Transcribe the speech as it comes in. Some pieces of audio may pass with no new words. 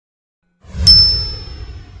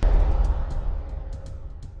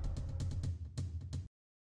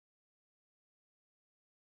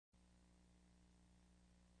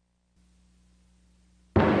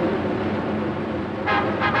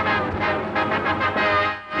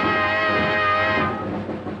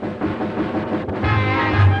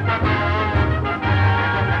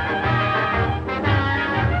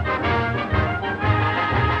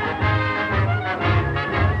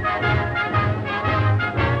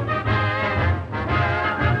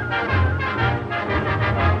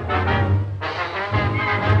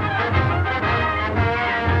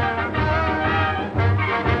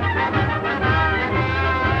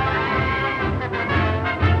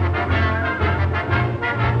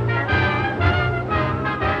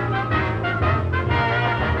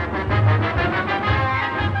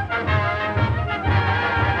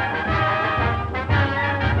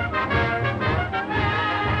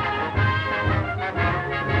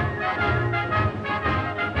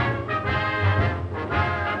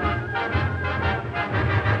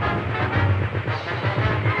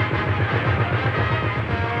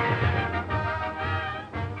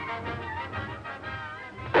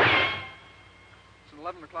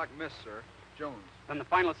11 o'clock miss, sir. Jones. Then the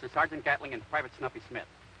finalists are Sergeant Gatling and Private Snuffy Smith.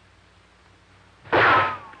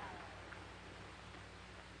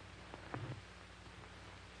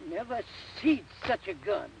 Never seen such a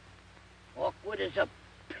gun. Awkward as a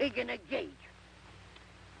pig in a cage.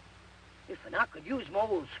 If I could use my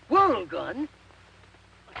old squirrel gun,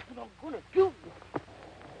 that's what I'm gonna do.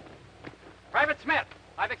 Private Smith,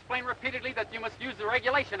 I've explained repeatedly that you must use the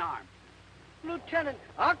regulation arm. Lieutenant,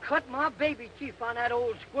 I'll cut my baby teeth on that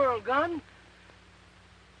old squirrel gun.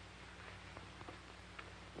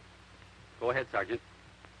 Go ahead, Sergeant.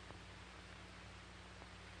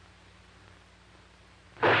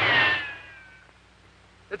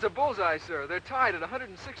 It's a bullseye, sir. They're tied at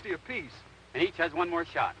 160 apiece. And each has one more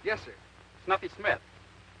shot. Yes, sir. Snuffy Smith.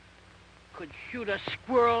 Could shoot a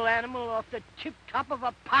squirrel animal off the tip top of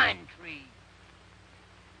a pine tree.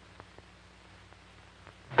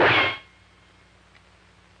 It's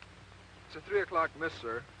a 3 o'clock miss,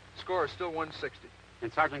 sir. Score is still 160.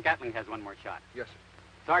 And Sergeant Gatling has one more shot. Yes, sir.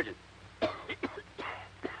 Sergeant.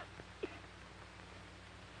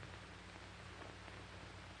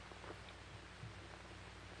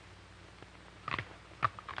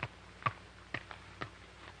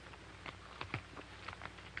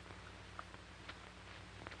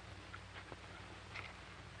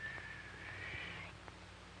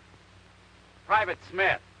 Private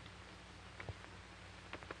Smith.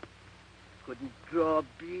 Couldn't draw a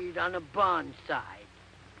bead on a barn side.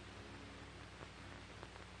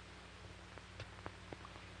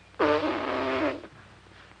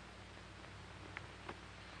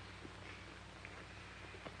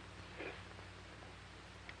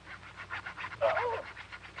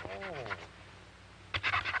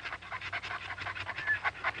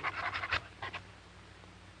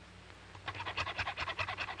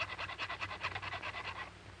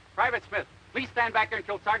 Private Smith, please stand back there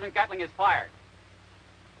until Sergeant Gatling is fired.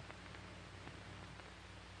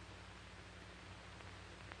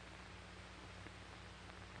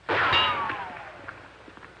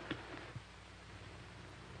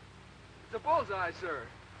 It's a bullseye, sir.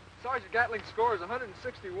 Sergeant Gatling's score is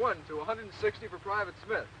 161 to 160 for Private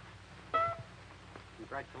Smith.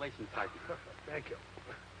 Congratulations, Sergeant. Thank you.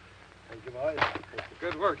 Thank you, boys.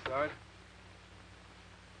 Good work, Sergeant.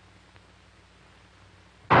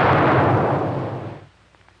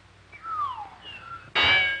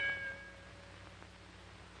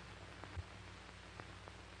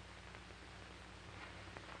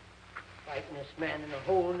 Fightingest man in the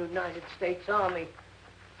whole United States Army.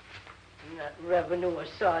 And that revenue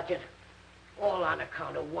sergeant. All on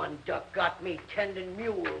account of one duck got me tending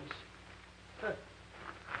mules. Huh.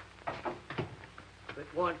 If it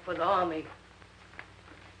weren't for the Army,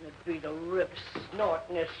 it'd be the rip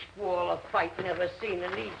snortingest squall of fight never seen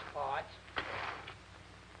in these parts.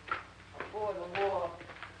 Before the war,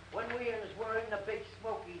 when we were in the Big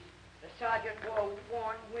Smokies, the sergeant wore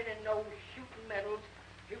one winning nose shooting medals.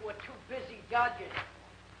 We were too busy dodging.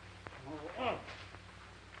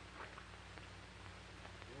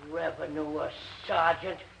 Revenue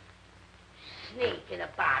sergeant, sneaking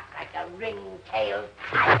about like a ring-tailed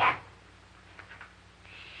tiger.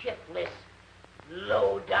 Shiftless,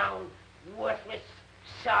 low-down, worthless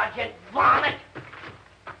sergeant varmint.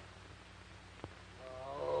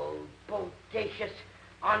 Oh, bodacious,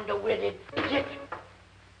 underwitted dick.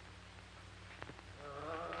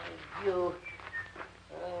 You...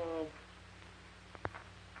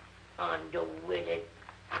 underwitted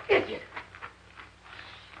idiot.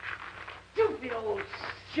 Stupid old,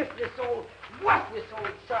 shiftless old, worthless old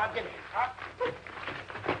sergeant.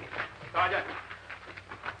 Sergeant.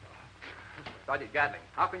 Sergeant Gatling,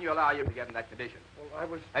 how can you allow you to get in that condition? Well, I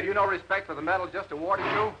was... Have you no respect for the medal just awarded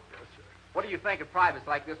you? Yes, sir. What do you think of privates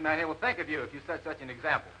like this man here will think of you if you set such an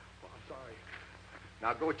example? Well, I'm sorry.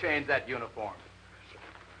 Now go change that uniform.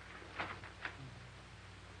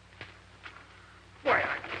 Boy,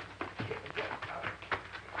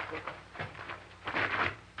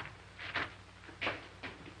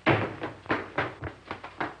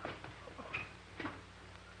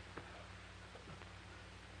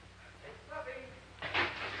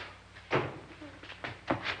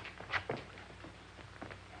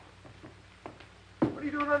 What are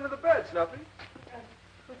you doing under the bed, Snuffy?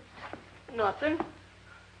 Nothing.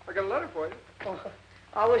 I got a letter for you. Oh,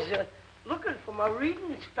 I was looking for my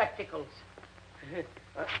reading spectacles.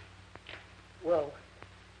 Well,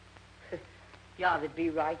 yeah, they'd be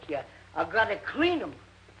right here. I've got to clean them,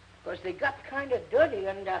 because they got kind of dirty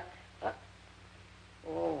and,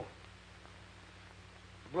 oh,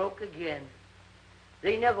 broke again.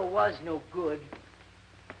 They never was no good.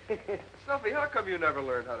 Snuffy, how come you never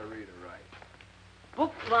learned how to read or write?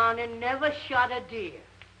 book learning never shot a deer.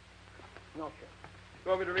 No, sir. You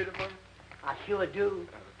want me to read it for you? I sure do.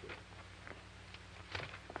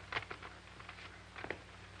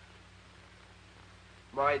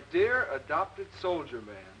 My dear adopted soldier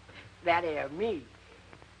man, That air me.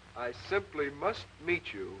 I simply must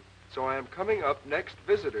meet you, so I am coming up next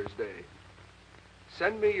Visitor's Day.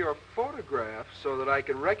 Send me your photograph so that I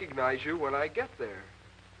can recognize you when I get there.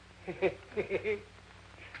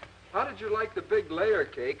 How did you like the big layer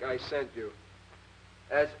cake I sent you?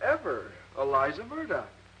 As ever, Eliza Murdoch.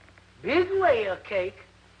 Big layer cake.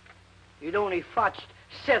 It only fetched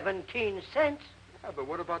 17 cents. Yeah, but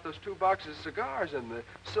what about those 2 boxes of cigars and the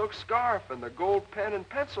silk scarf and the gold pen and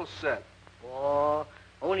pencil set? Oh,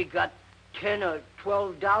 only got $10 or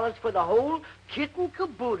 $12 for the whole kit and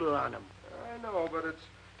caboodle on them. I know, but it's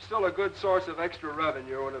still a good source of extra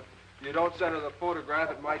revenue, and if you don't send her the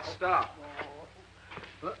photograph, it might stop.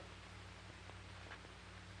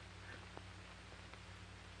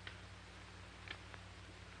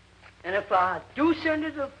 And if I do send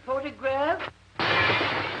her the photograph...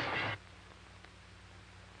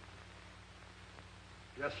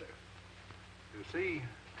 Yes, sir. You see,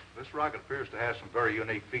 this rocket appears to have some very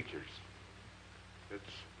unique features. Its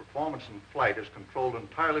performance in flight is controlled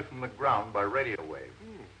entirely from the ground by radio wave.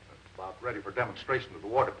 It's about ready for demonstration to the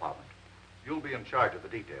War Department. You'll be in charge of the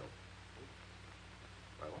details.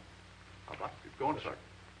 Well, how about you go on, Sergeant?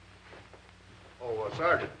 Oh,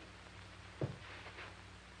 Sergeant.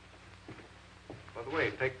 By the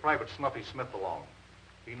way, take Private Snuffy Smith along.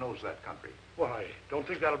 He knows that country. Well, I don't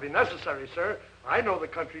think that'll be necessary, sir. I know the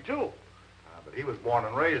country, too. But he was born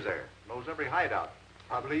and raised there. Knows every hideout.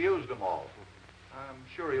 Probably used them all. I'm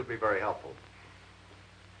sure he'll be very helpful.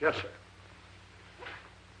 Yes, sir.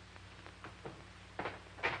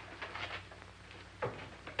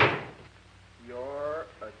 Your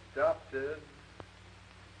adopted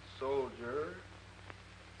soldier,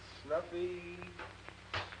 Snuffy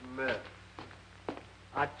Smith.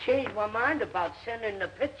 I changed my mind about sending the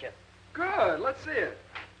picture. Good, let's see it.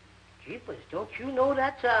 Jeepers, don't you know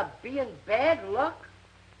that's being bad luck?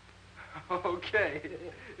 Okay.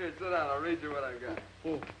 Here, sit down. I'll read you what I've got.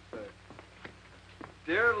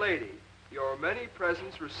 Dear lady, your many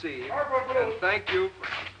presents received, and thank you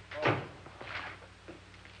for...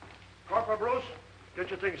 Corporal Bruce, get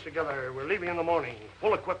your things together. We're leaving in the morning.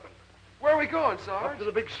 Full equipment. Where are we going, Up Sarge? to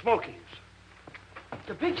the Big Smokies.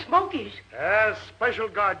 The Big Smokies? As special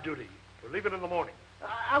guard duty. We're leaving in the morning.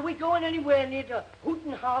 Are we going anywhere near the Hoot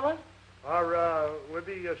and Holler? We'll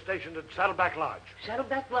be stationed at Saddleback Lodge.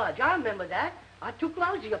 Saddleback Lodge. I remember that. I took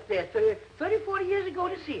Lousy up there 30, 40 years ago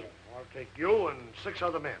to see it. I'll take you and 6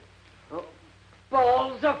 other men. Oh,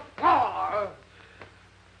 balls of fire!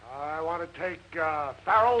 I want to take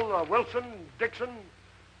Farrell, Wilson, Dixon,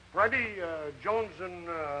 Brady, Jones, and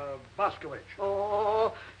Boscovich.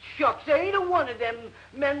 Oh, shucks, there ain't a one of them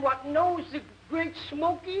men what knows the Great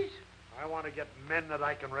Smokies. I want to get men that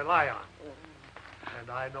I can rely on.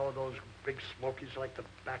 And I know those Big Smokies like the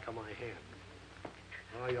back of my hand.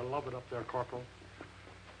 Oh, you love it up there, Corporal.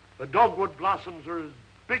 The dogwood blossoms are as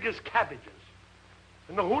big as cabbages.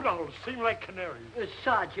 And the hoot owls seem like canaries.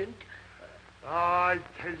 Sergeant. Oh, I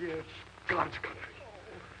tell you, it's God's country.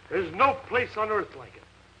 There's no place on earth like it.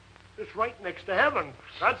 It's right next to heaven.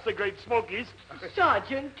 That's the Great Smokies.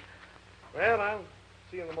 Sergeant. Well, I'll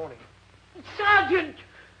see you in the morning. Sergeant!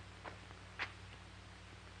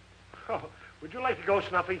 Oh, would you like to go,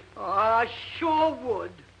 Snuffy? Oh, I sure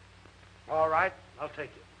would. All right, I'll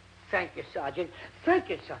take you. Thank you, Sergeant. Thank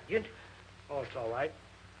you, Sergeant. Oh, it's all right.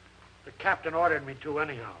 The captain ordered me to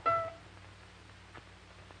anyhow.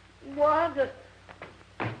 What?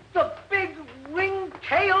 The big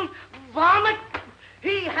ring-tailed varmint?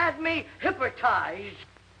 He had me hypnotized.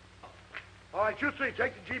 All right, you three,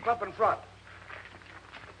 take the Jeep up in front.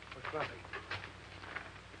 What's nothing?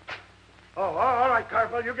 Oh, all right,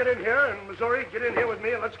 Carpel, you get in here, and Missouri, get in here with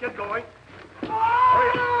me, and let's get going.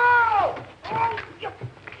 Oh! Oh,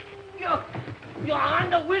 you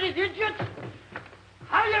underwitted idiot!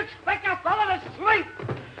 How do you expect a fella to sleep?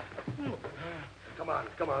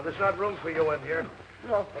 Come on, there's not room for you in here.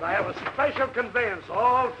 No. But I have a special conveyance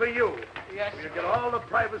all for you. Yes. You get all the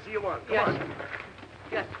privacy you want. Come on.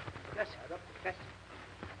 Yes, yes, yes.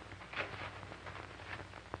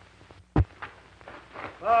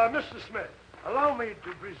 Mr. Smith, allow me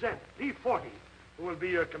to present P-40, who will be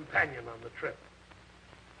your companion on the trip.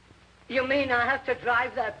 You mean I have to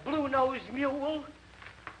drive that blue-nosed mule?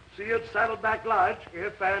 See you at Saddleback Lodge,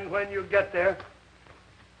 if and when you get there.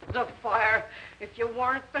 The fire. If you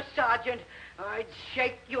weren't the sergeant, I'd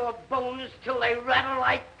shake your bones till they rattle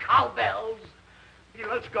like cowbells.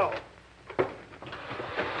 Let's go.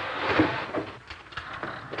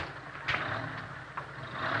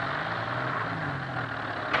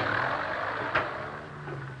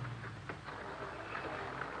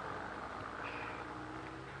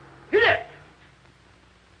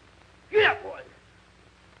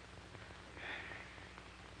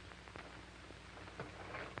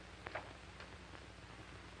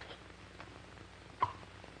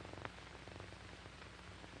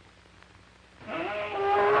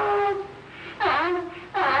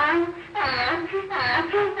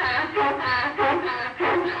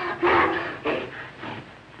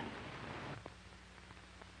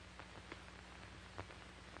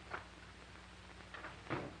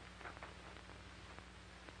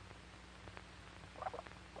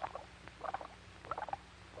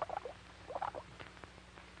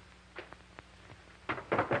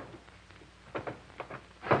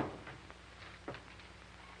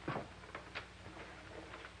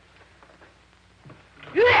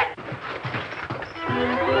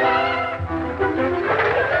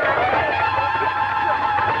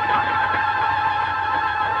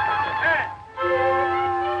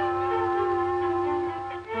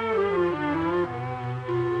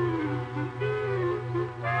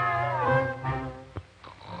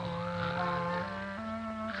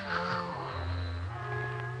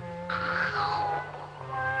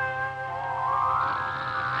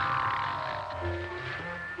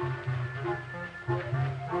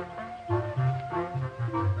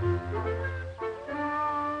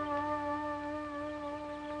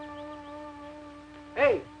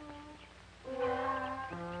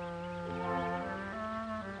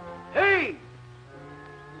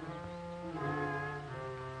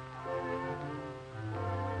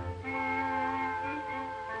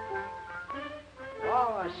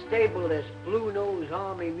 Or stable this blue-nosed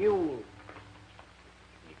army mule.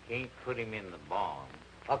 You can't put him in the barn.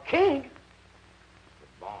 A king? The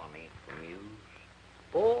barn ain't for mules.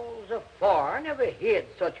 Balls of far. I never heard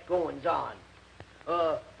such goings on.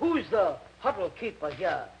 Who's the huddle keeper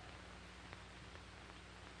here?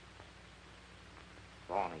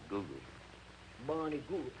 Barney Google. Barney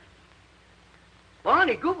Google.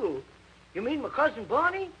 Barney Google? You mean my cousin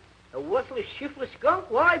Barney? A worthless, shiftless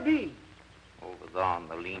skunk? Why be? Over there on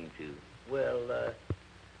the lean-to. Well,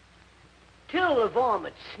 tell the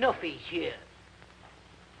varmint Snuffy's here.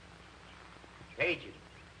 Agent,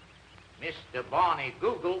 Mr. Barney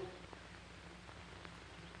Google.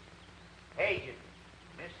 Agent,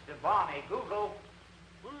 Mr. Barney Google.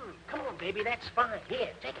 Come on, baby, that's fine.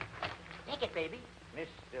 Here, take it. Take it, baby.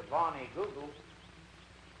 Mr. Barney Google.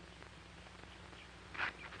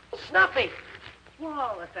 Snuffy!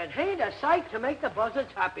 Well, if it ain't a sight to make the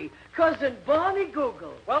buzzards happy. Cousin Barney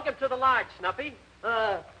Google. Welcome to the lodge, Snuffy.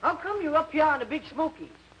 How come you're up here on the Big Smokies?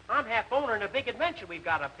 I'm half owner in a big adventure we've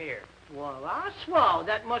got up here. Well, I swear,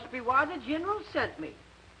 that must be why the general sent me.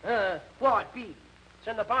 What be? It's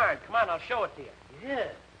in the barn. Come on, I'll show it to you.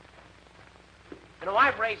 Yeah. You know,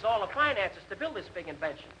 I've raised all the finances to build this big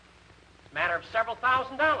invention. It's a matter of several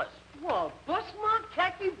 $1,000s. Well, bust my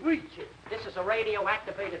khaki breeches. This is a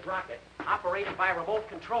radio-activated rocket operated by remote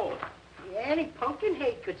control. Yeah, any pumpkin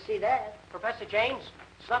head could see that. Professor James,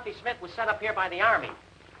 Snuffy Smith was sent up here by the Army.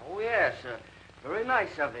 Oh, yes. Very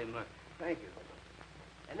nice of him. Thank you.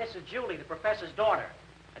 And this is Julie, the professor's daughter.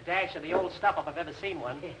 A dash of the old stuff if I've ever seen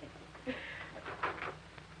one.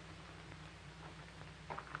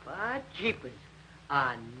 By jeepers,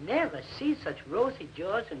 I never see such rosy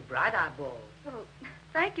jaws and bright eyeballs. Oh,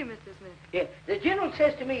 thank you, Mr. Smith. Yeah, the general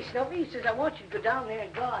says to me, Snuffy, he says, I want you to go down there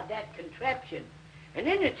and guard that contraption. And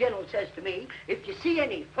then the general says to me, if you see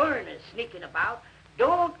any foreigners sneaking about,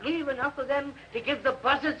 don't leave enough of them to give the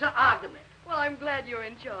buzzards an argument. Well, I'm glad you're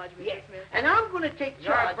in charge, Mr. Yeah, Smith. and I'm going to take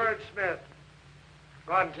charge. Yardbird Smith,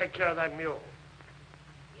 go out and take care of that mule.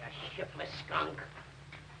 You shiftless skunk.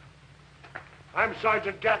 I'm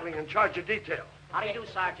Sergeant Gatling in charge of detail. How do you do,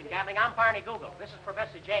 Sergeant Gatling? I'm Barney Google. This is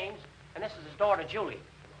Professor James, and this is his daughter, Julie.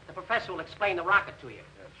 The professor will explain the rocket to you.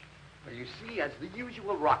 Well, you see, as the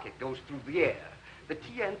usual rocket goes through the air, the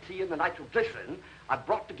TNT and the nitroglycerin are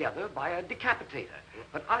brought together by a decapitator.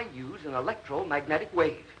 But I use an electromagnetic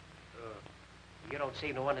wave. You don't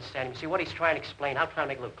seem to understand him. See, what he's trying to explain, I'll try to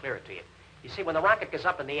make it a little clearer to you. You see, when the rocket goes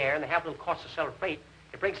up in the air and they have little courses of celebrate,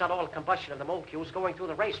 it brings out all the combustion of the molecules going through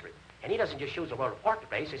the racer. And he doesn't just use the word report to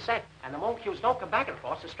race, it's set. And the molecules don't come back and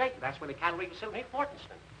forth, they're straight. That's where the calorie facility importance.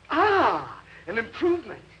 Ah, an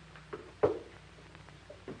improvement.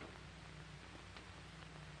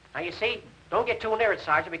 Now, you see, don't get too near it,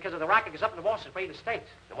 Sergeant, because if the rocket goes up in the water, it's ready to States.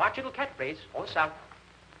 Now, watch it'll catch rays. Hold us out.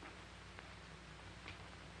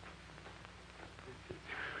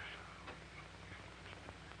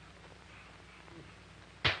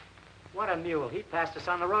 What a mule. He passed us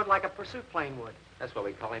on the road like a pursuit plane would. That's why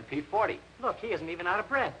we call him P-40. Look, he isn't even out of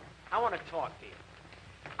breath. I want to talk to you.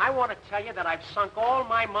 I want to tell you that I've sunk all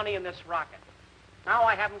my money in this rocket. Now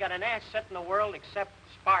I haven't got an asset in the world except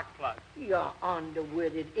spark plug. You're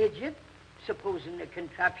underwitted idiot. Supposing the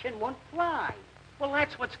contraption won't fly. Well,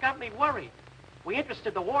 that's what's got me worried. We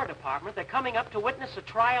interested the War Department. They're coming up to witness a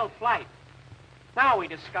trial flight. Now we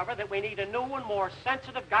discover that we need a new and more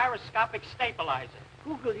sensitive gyroscopic stabilizer.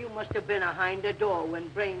 Google, you must have been behind the door when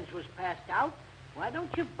Brains was passed out. Why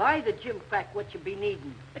don't you buy the gym crack what you be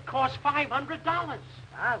needing? It costs $500.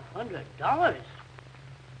 $500?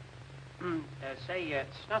 Say,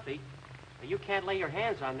 Snuffy, you can't lay your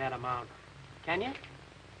hands on that amount, can you?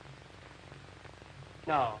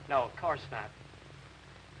 No, of course not.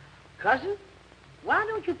 Cousin, why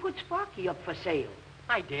don't you put Sparky up for sale?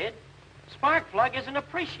 I did. Spark plug isn't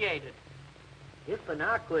appreciated. If and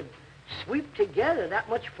I could sweep together that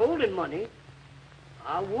much folding money,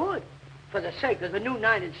 I would, for the sake of the new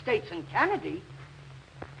United States and Kennedy.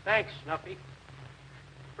 Thanks, Snuffy.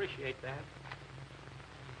 Appreciate that.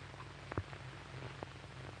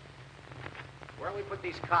 Where do we put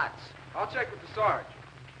these cots? I'll check with the Sarge.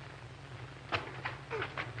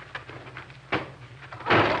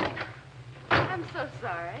 I'm so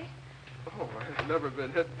sorry. Oh, I've never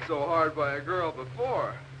been hit so hard by a girl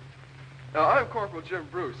before. Now, I'm Corporal Jim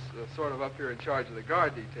Bruce, sort of up here in charge of the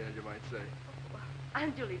guard detail, you might say.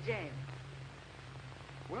 I'm Julie James.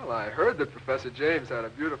 Well, I heard that Professor James had a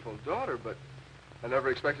beautiful daughter, but I never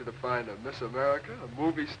expected to find a Miss America, a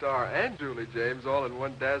movie star, and Julie James all in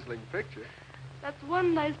one dazzling picture. That's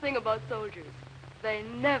one nice thing about soldiers. They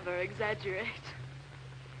never exaggerate.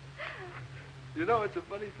 You know, it's a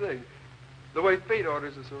funny thing. The way fate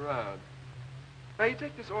orders us around. Now, you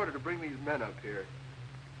take this order to bring these men up here.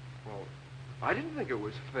 Well, I didn't think it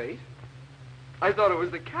was fate. I thought it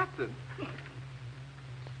was the captain.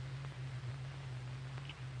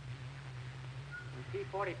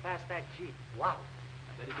 P-40 past that Jeep. Wow.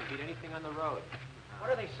 I bet he can beat anything on the road. What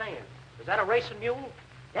are they saying? Is that a racing mule?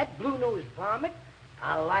 That blue-nosed varmint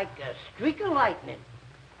are like a streak of lightning.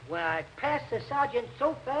 When I passed the sergeant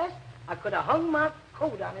so fast, I could have hung my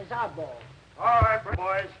coat on his eyeball. All right,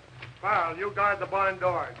 boys. Farrell, you guard the barn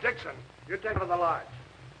door. Dixon, you take for the lodge.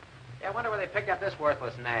 Yeah, I wonder where they picked up this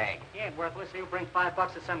worthless nag. He ain't worthless. He'll bring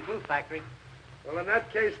 $5 to some glue factory. Well, in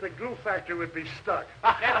that case, the glue factory would be stuck.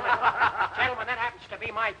 Gentlemen, that happens to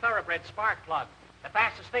be my thoroughbred spark plug. The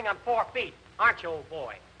fastest thing on 4 feet. Aren't you, old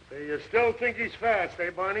boy? So you still think he's fast, eh,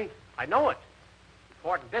 Barney? I know it.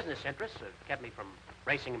 Important business interests have kept me from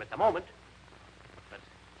racing him at the moment. But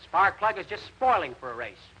spark plug is just spoiling for a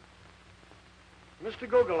race. Mr.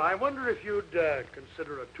 Gogol, I wonder if you'd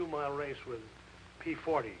consider a 2-mile race with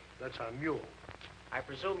P-40. That's our mule. I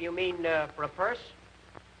presume you mean for a purse?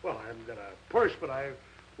 Well, I haven't got a purse, but I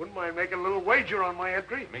wouldn't mind making a little wager on my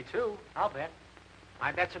entry. Me too. I'll bet.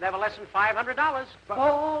 My bets are never less than $500.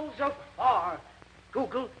 Balls of far.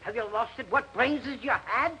 Google, have you lost it? What brains did you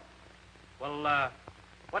had? Well,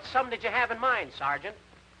 what sum did you have in mind, Sergeant?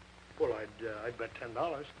 Well, I'd bet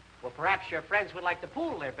 $10. Well, perhaps your friends would like to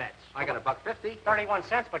pool their bets. I got $1.50. 31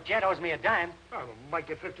 cents, but Jed owes me a dime. Well, we might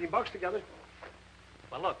get $15 together.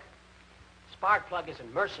 Well, look, Sparkplug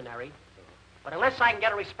isn't mercenary, but unless I can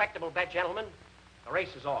get a respectable bet, gentlemen, the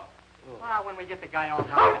race is off. Well, when we get the guy all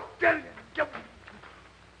hung.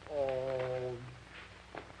 Oh.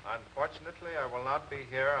 Unfortunately, I will not be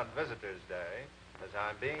here on Visitor's Day, as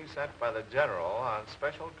I'm being sent by the General on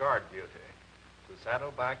special guard duty to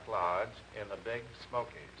Saddleback Lodge in the Big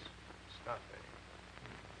Smokies. Snuffy.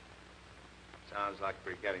 Sounds like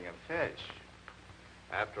we're getting a fish.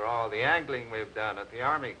 After all the angling we've done at the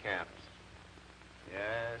Army camps.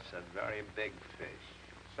 Yes, a very big fish.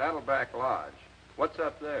 Saddleback Lodge. What's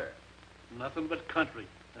up there? Nothing but country,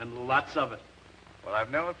 and lots of it. Well,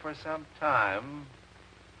 I've known for some time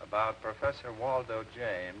about Professor Waldo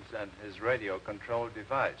James and his radio-controlled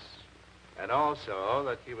device. And also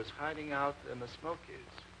that he was hiding out in the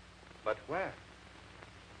Smokies. But where?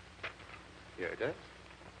 Here it is.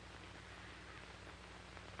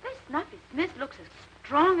 This Snuffy Smith looks as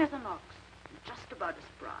strong as an ox, and just about as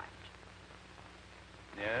bright.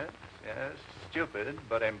 Yes, yes, stupid,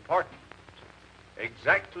 but important.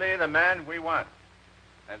 Exactly the man we want.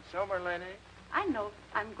 And so, Merlini? I know.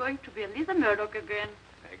 I'm going to be Eliza Murdoch again.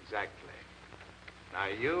 Exactly. Now,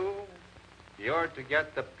 you're to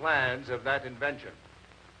get the plans of that invention.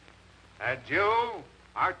 And you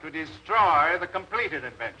are to destroy the completed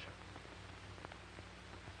invention.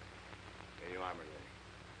 Here you are,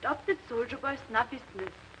 Merlini. Adopted soldier boy Snuffy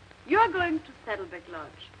Smith. You're going to Saddleback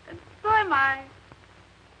Lodge, and so am I.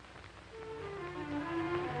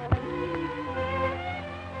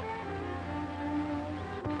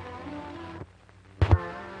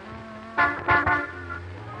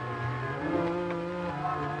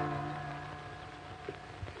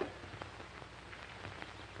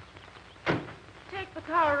 Take the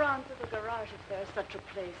car around to the garage if there's such a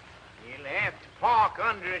place. You'll have to park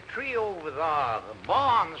under a tree over there. The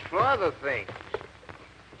barn's for other things.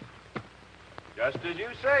 Just as you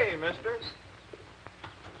say, mister.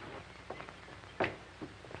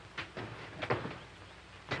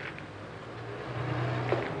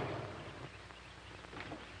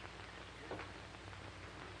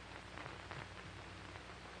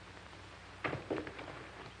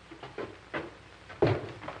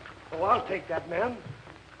 Oh, I'll take that, ma'am.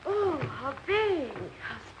 Oh, how big,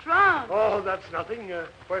 how strong. Oh, that's nothing.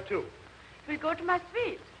 Where to? We'll go to my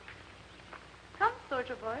suite. Come,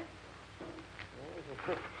 soldier boy.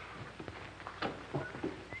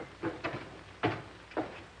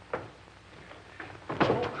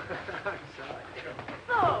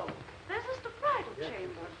 So, this is the bridal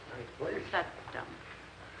chamber. Sit down.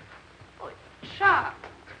 Oh,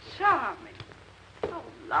 it's charming. So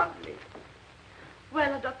lovely.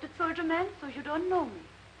 Well, adopted soldier man, so you don't know me.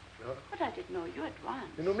 No. But I did know you at once.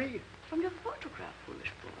 You know me? From your photograph,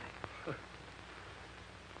 foolish boy.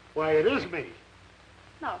 Why, it is me.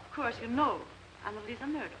 Now, of course, you know I'm Eliza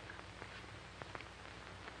Murdoch.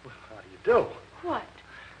 Well, how do you do? What?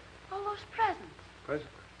 All those presents. Present?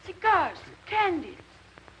 Cigars, candies.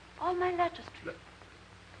 All my letters to you.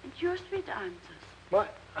 And your sweet answers. My...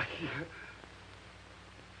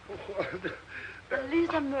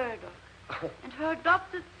 Eliza Murdoch. And her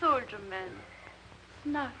adopted soldier man,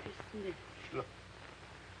 Snuffy Smith.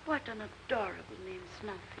 What an adorable name,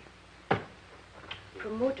 Snuffy.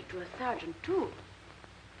 Promoted to a sergeant, too.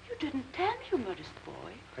 You didn't tell, you modest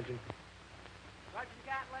boy. I didn't. Sergeant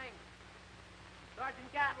Gatling!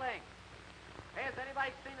 Sergeant Gatling! Hey, has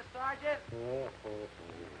anybody seen the sergeant?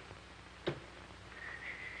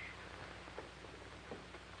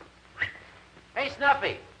 Hey,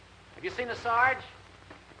 Snuffy! Have you seen the Sarge?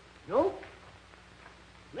 Nope.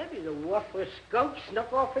 Maybe the worthless skunk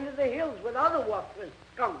snuck off into the hills with other worthless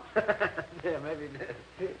skunks. Yeah, maybe it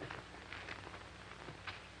did.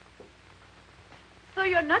 So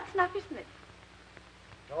you're not Snuffy Smith.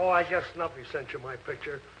 Oh, I guess Snuffy sent you my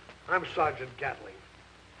picture. I'm Sergeant Gatling.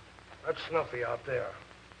 That's Snuffy out there.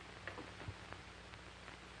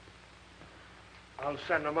 I'll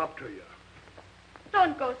send him up to you.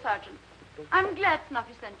 Don't go, Sergeant. I'm glad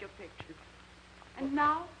Snuffy sent your picture. And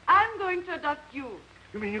now, I'm going to adopt you.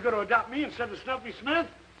 You mean you're going to adopt me instead of Snuffy Smith?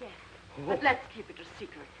 Yes. But let's keep it a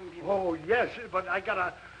secret from him. Oh, yes, but I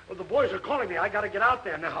gotta... Well, the boys are calling me. I gotta get out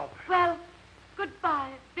there now. Well,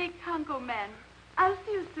 goodbye, big hunko man. I'll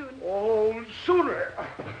see you soon. Oh, sooner.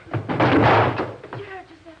 You hurt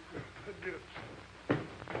yourself.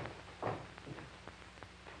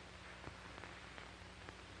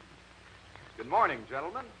 Good morning,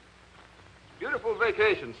 gentlemen. Beautiful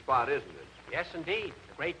vacation spot, isn't it? Yes, indeed.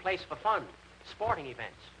 A great place for fun. Sporting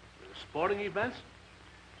events. Sporting events?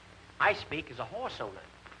 I speak as a horse owner.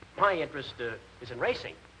 My interest is in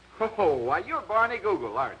racing. Oh, why, you're Barney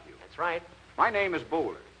Google, aren't you? That's right. My name is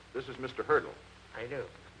Bowler. This is Mr. Hurdle. I do.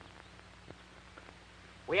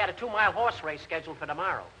 We had a 2-mile horse race scheduled for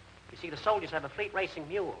tomorrow. You see, the soldiers have a fleet racing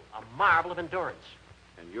mule, a marvel of endurance.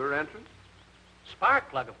 And your entrance?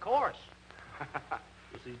 Spark plug, of course.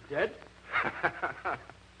 Is he dead?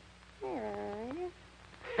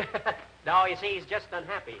 No, you see, he's just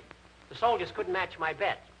unhappy. The soldiers couldn't match my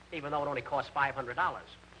bet, even though it only cost $500.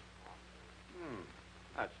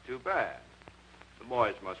 That's too bad. The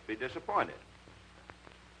boys must be disappointed.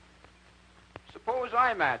 Suppose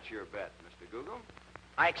I match your bet, Mr. Google.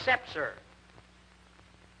 I accept, sir.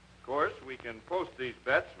 Of course, we can post these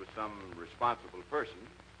bets with some responsible person,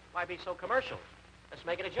 Why be so commercial? Let's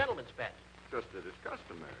make it a gentleman's bet. just as is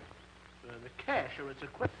customary. The cash or it's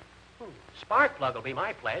equipment. Spark plug will be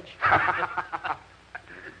my pledge.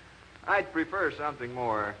 I'd prefer something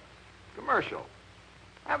more commercial.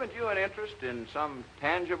 Haven't you an interest in some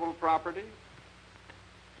tangible property?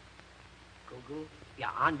 Google, you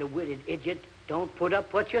underwitted idiot. Don't put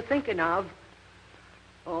up what you're thinking of.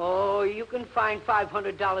 Oh, you can find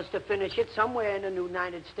 $500 to finish it somewhere in the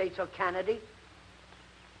United States or Canada.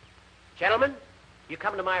 Gentlemen, you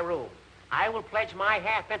come to my room. I will pledge my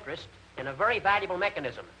half interest in a very valuable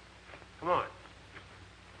mechanism. Come on.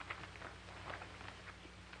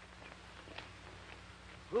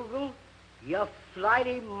 Google, you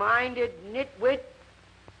flighty-minded nitwit,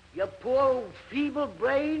 you poor feeble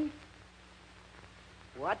brain.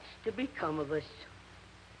 What's to become of us?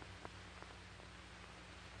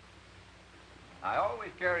 I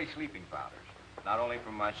always carry sleeping powders, not only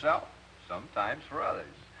for myself, sometimes for others.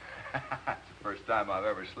 It's the first time I've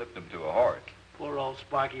ever slipped them to a horse. Poor old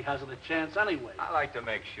Sparky hasn't a chance anyway. I like to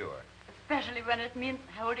make sure. Especially when it means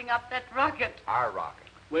holding up that rocket. Our rocket.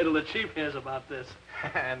 Wait till the chief hears about this.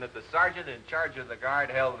 And that the sergeant in charge of the guard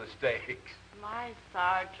held the stakes. My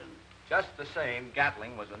sergeant. Just the same,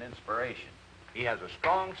 Gatling was an inspiration. He has a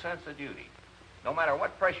strong sense of duty. No matter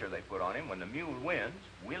what pressure they put on him, when the mule wins,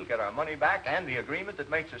 we'll get our money back and the agreement that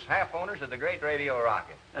makes us half owners of the great radio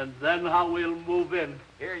rocket. And then how we'll move in.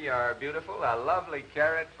 Here you are, beautiful. A lovely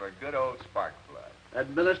carrot for good old spark plug.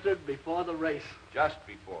 Administered before the race. Just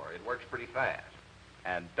before. It works pretty fast.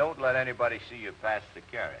 And don't let anybody see you pass the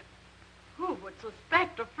carrot. Who would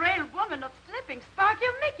suspect a frail woman of slipping Sparky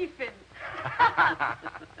or Mickey fins?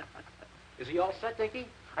 Is he all set, Dickie?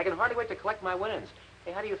 I can hardly wait to collect my winnings.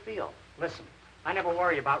 Hey, how do you feel? Listen, I never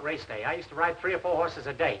worry about race day. I used to ride 3 or 4 horses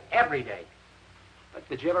a day, every day. But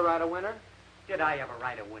did you ever ride a winner? Did I ever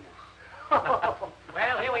ride a winner?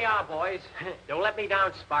 Well, here we are, boys. Don't let me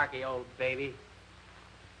down, Sparky, old baby.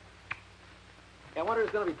 I wonder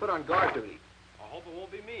who's going to be put on guard duty. I hope it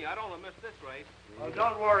won't be me. I don't want to miss this race. Oh,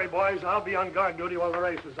 don't worry, boys. I'll be on guard duty while the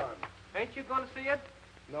race is on. Ain't you going to see it?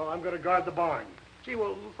 No, I'm going to guard the barn. Gee,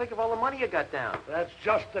 well, think of all the money you got down. That's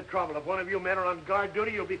just the trouble. If one of you men are on guard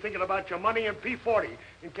duty, you'll be thinking about your money and P40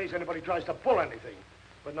 in case anybody tries to pull anything.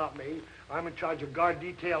 But not me. I'm in charge of guard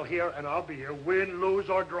detail here, and I'll be here, win, lose,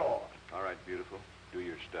 or draw. All right, beautiful. Do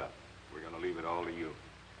your stuff. We're going to leave it all to you.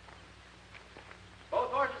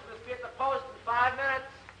 Both horses must be at the post in 5 minutes.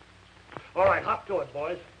 All right, hop to it,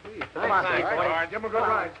 boys. Come on, All P40. right, give them a good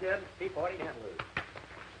ride, kid. P40 can't lose.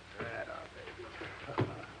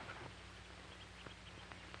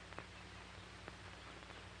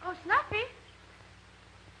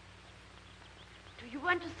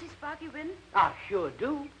 to see Sparky win? I sure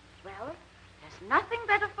do. Well, there's nothing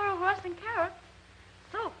better for a horse than carrots.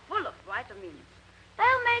 So full of vitamins.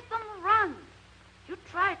 They'll make them run. You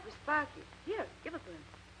try it with Sparky. Here, give it to him.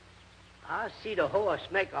 I see the horse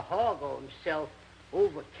make a hog of himself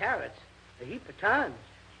over carrots a heap of times.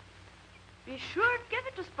 Be sure to give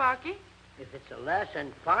it to Sparky. If it's the last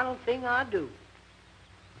and final thing I do.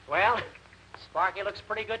 Well, Sparky looks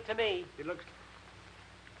pretty good to me. He looks...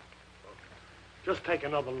 Just take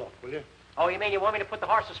another look, will you? Oh, you mean you want me to put the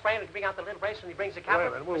horse to spray and bring out the little race when he brings the Wait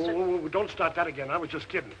capital? a minute. Whoa, don't start that again. I was just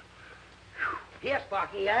kidding. Here,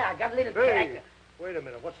 Sparky, I got a little Hey, tag. wait a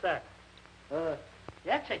minute. What's that?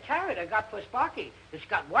 That's a carrot I got for Sparky. It's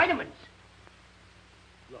got vitamins.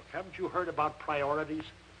 Look, haven't you heard about priorities?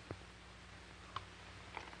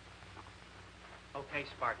 Okay,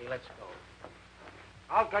 Sparky, let's go.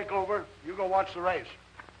 I'll take over. You go watch the race.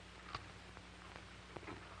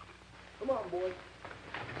 Come on, boys.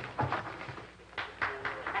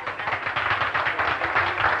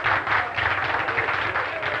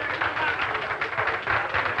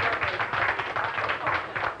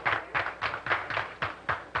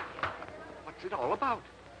 What's it all about?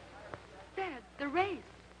 Dad, the race.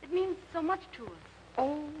 It means so much to us.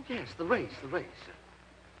 Oh, yes, the race.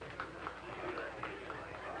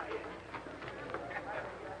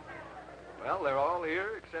 Well, they're all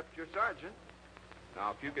here except your sergeant.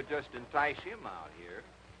 Now, if you could just entice him out here.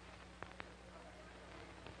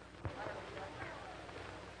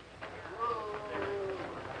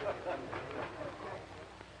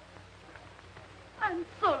 I'm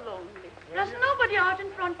so lonely. There's nobody out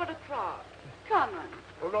in front but a crowd. Come on.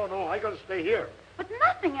 Oh, no, I gotta stay here. But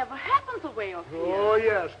nothing ever happens away off here. Oh,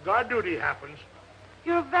 yes, guard duty happens.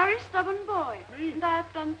 You're a very stubborn boy. Me? And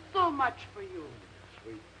I've done so much for you.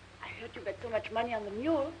 Sweet. I heard you got so much money on the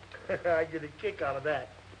mule. I get a kick out of that.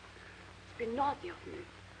 It's been naughty of me.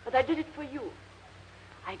 But I did it for you.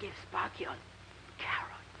 I gave Sparky a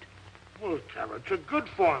carrot. Well, carrots are good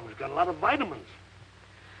for him. He's got a lot of vitamins.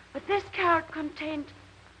 But this carrot contained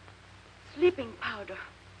sleeping powder.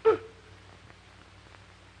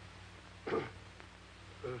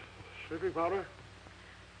 Sleeping powder?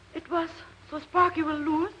 It was so Sparky will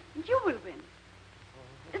lose and you will win.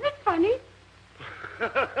 Isn't it funny?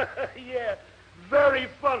 Yeah, very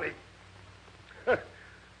funny.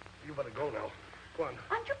 You better go now. Go on.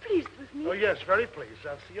 Aren't you pleased with me? Oh, yes, very pleased.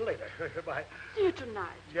 I'll see you later. Bye. See you tonight.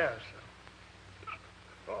 Yes.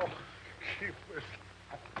 Oh, jeepers.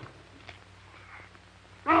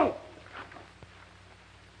 Oh!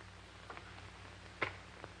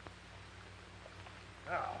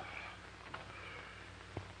 Now.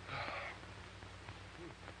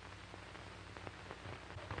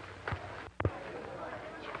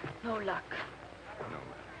 No luck. No matter.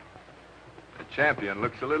 The champion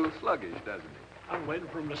looks a little sluggish, doesn't he? I'm waiting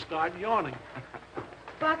for him to start yawning.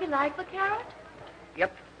 Sparky liked the carrot?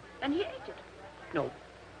 Yep. And he ate it. No.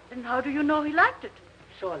 Then how do you know he liked it?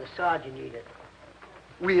 Saw the sergeant eat it.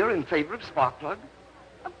 We're in favor of Sparkplug.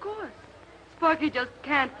 Of course. Sparky just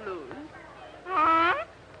can't lose. Huh?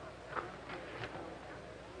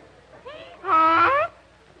 Huh?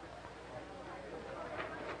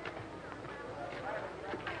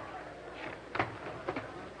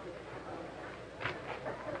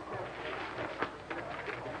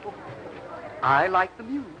 I like the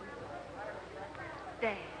mule.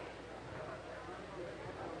 There.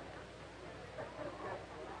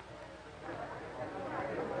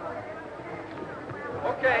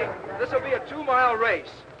 Okay, this will be a 2-mile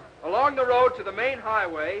race. Along the road to the main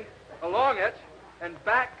highway, along it, and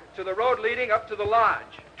back to the road leading up to the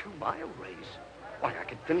lodge. 2-mile race? Why, I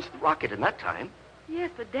could finish the rocket in that time.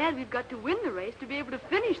 Yes, but Dad, we've got to win the race to be able to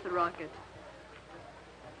finish the rocket.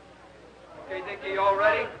 Okay, Dickie, you all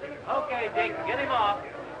ready? Okay, Dick, get him off.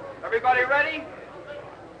 Everybody ready?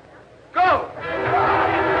 Go!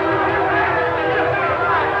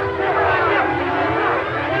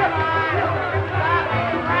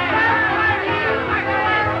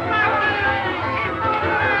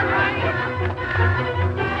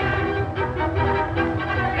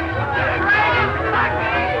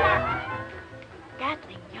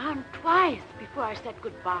 Gatling yarned twice before I said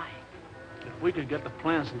goodbye. If we could get the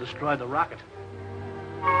plans and destroy the rocket.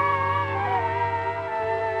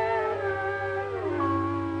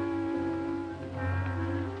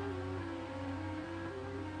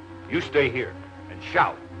 You stay here and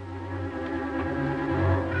shout.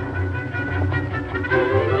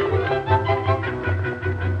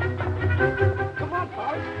 Come on,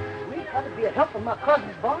 boys. We got to be a help from my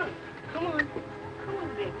cousin's Barney. Come on. Come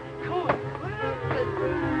on, Dick. Come on.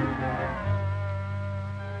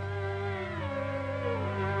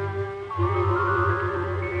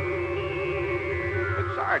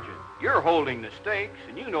 You're holding the stakes,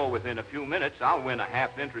 and you know within a few minutes I'll win a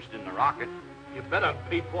half interest in the rocket. You bet on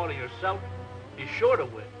P-40 yourself. He's sure to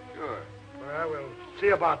win. Sure. Well, we'll see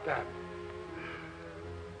about that.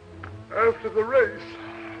 After the race.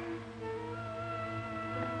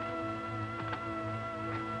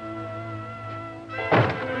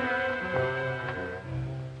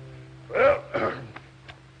 Well,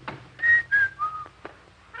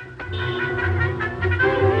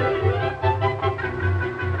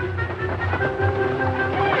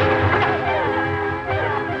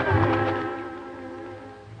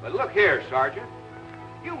 But look here, Sergeant.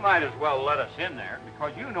 You might as well let us in there,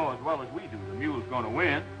 because you know as well as we do the mule's going to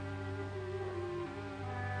win.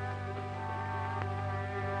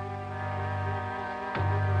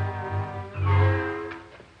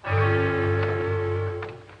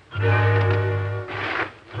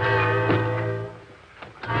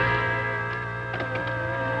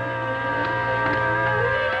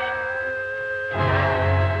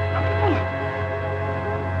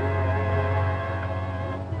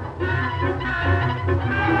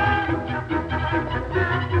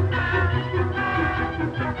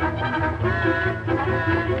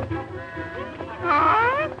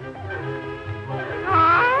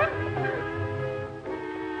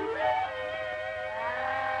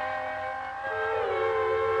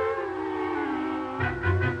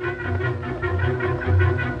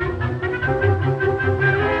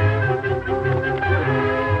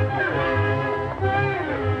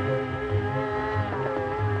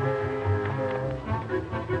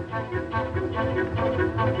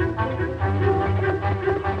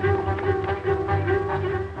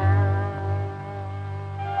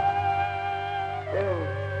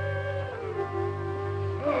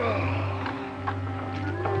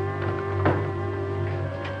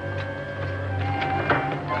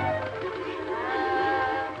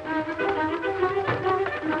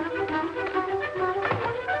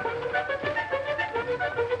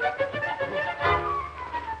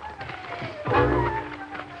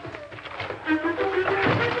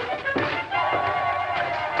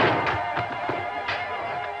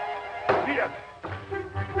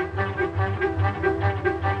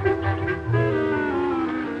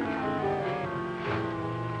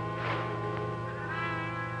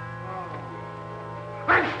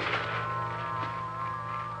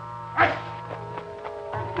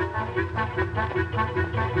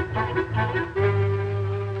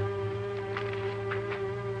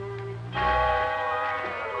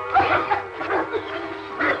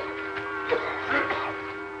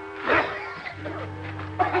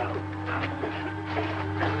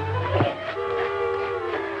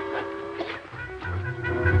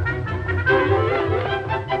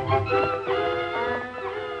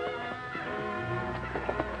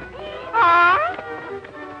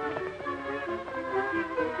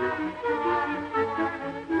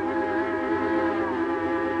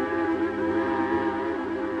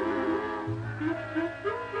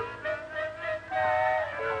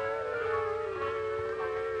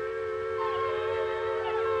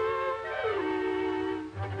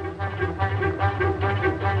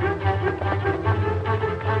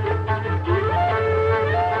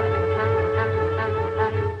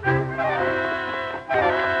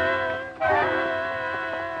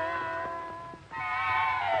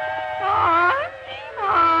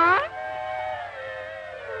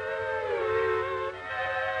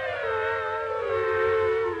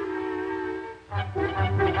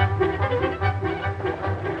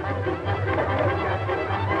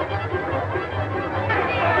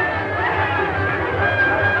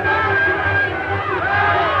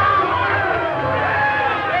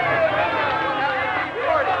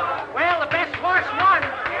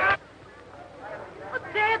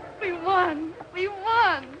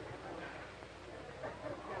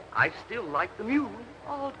 I still like the mule.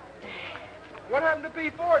 Oh, What happened to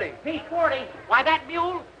P-40? P-40? Why, that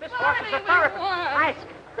mule? This horse is a Barney, we therapist. won. Ask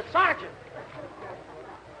the sergeant.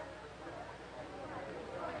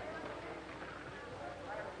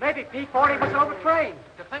 Maybe P-40 was overtrained.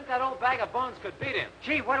 To think that old bag of bones could beat him.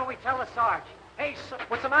 Gee, why don't we tell the Sarge? Hey,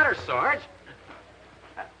 what's the matter, Sarge?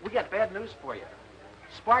 We got bad news for you.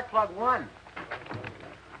 Spark plug won.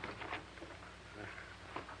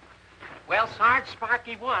 Well, Sarge,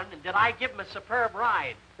 Sparky won, and did I give him a superb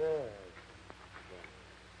ride?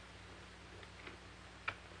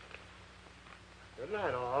 Good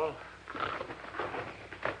night, all.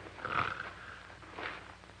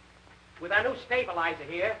 With our new stabilizer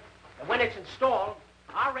here, and when it's installed,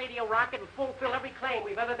 our radio rocket will fulfill every claim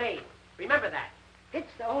we've ever made. Remember that.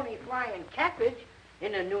 It's the only flying cabbage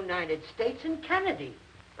in the United States and Kennedy.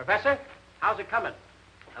 Professor, how's it coming?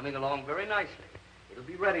 Coming along very nicely. It'll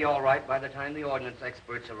be ready all right by the time the ordnance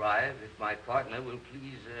experts arrive, if my partner will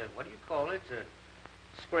please, what do you call it?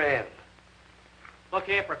 Scram. Look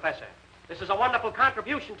here, Professor. This is a wonderful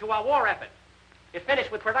contribution to our war effort. You're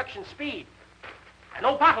finished with production speed. And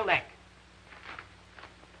no bottleneck.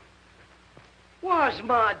 Where's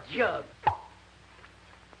my jug? Ah,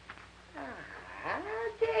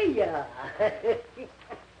 there you are.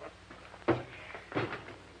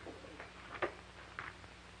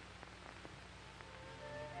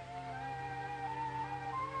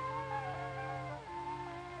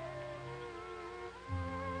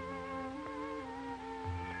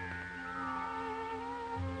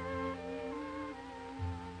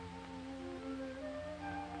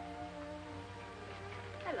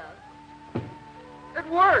 It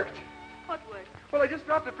worked. What worked? Well, I just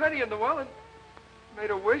dropped a penny in the well and made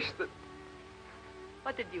a wish that...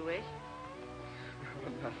 What did you wish?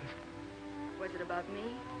 Well, nothing. Was it about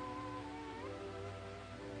me?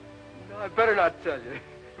 No, I better not tell you.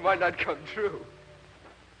 It might not come true.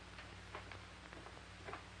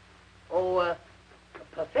 Oh,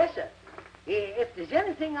 Professor, if there's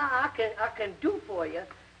anything I can do for you,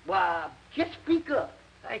 why, just speak up.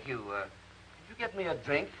 Thank you. Could you get me a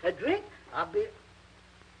drink? A drink? I'll be...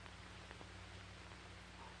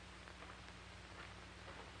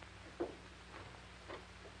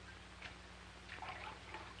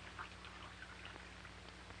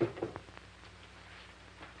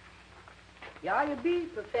 Yeah, you be,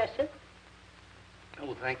 Professor.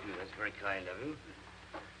 Oh, thank you. That's very kind of you.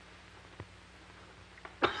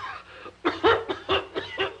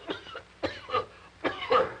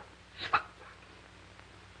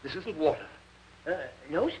 This isn't water.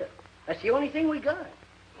 No, sir. That's the only thing we got.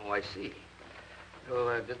 Oh, I see.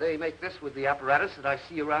 So, did they make this with the apparatus that I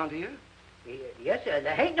see around here? Yes, sir.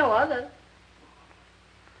 There ain't no other.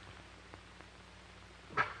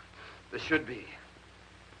 There should be.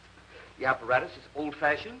 The apparatus is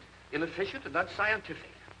old-fashioned, inefficient, and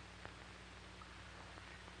unscientific.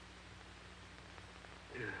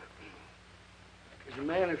 As a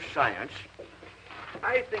man of science,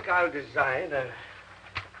 I think I'll design a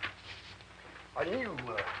new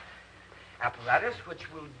apparatus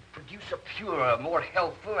which will produce a purer, more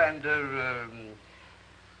healthful, and a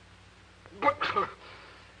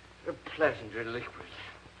pleasanter liquid.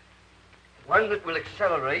 One that will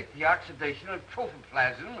accelerate the oxidation of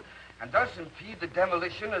tropoplasm and thus impede the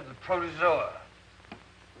demolition of the protozoa.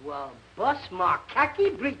 Well, bust my khaki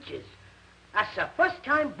breeches. That's the first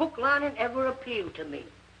time book lining ever appealed to me.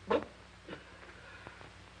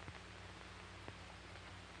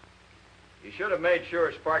 You should have made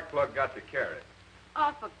sure spark plug got the carrot.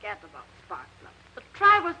 Oh, forget about spark plug. The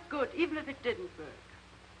try was good, even if it didn't work.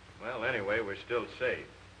 Well, anyway, we're still safe.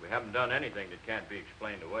 We haven't done anything that can't be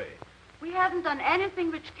explained away. We haven't done anything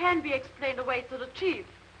which can be explained away to the chief.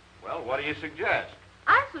 Well, what do you suggest?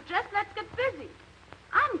 I suggest let's get busy.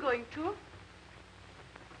 I'm going to.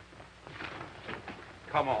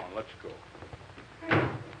 Come on, let's go.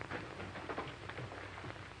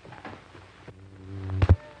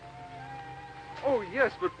 Oh,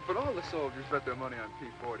 yes, but all the soldiers bet their money on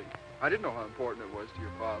P-40. I didn't know how important it was to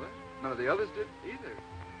your father. None of the others did either.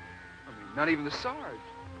 I mean, not even the Sarge.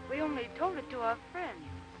 We only told it to our friends.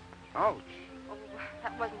 Ouch. Oh,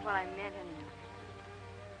 that wasn't what I meant anyway.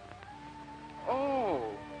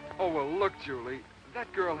 Oh, well, look, Julie.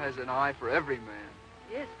 That girl has an eye for every man.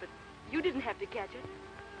 Yes, but you didn't have to catch it.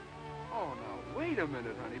 Oh, now, wait a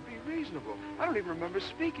minute, honey. Be reasonable. I don't even remember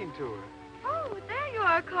speaking to her. Oh, there you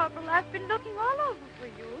are, Corporal. I've been looking all over for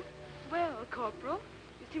you. Well, Corporal,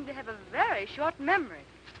 you seem to have a very short memory.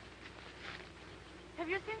 Have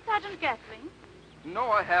you seen Sergeant Gatling?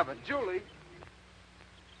 No, I haven't. Julie.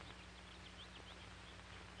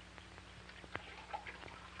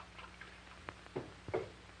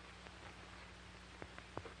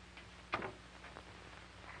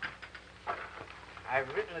 I've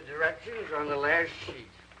written the directions on the last sheet.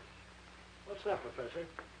 What's that, Professor?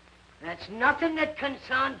 That's nothing that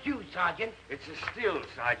concerns you, Sergeant. It's a still,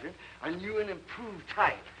 Sergeant. A new and improved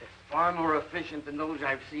type. Far more efficient than those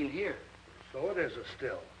I've seen here. So it is a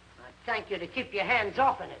still. I thank you to keep your hands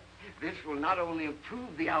off in it. This will not only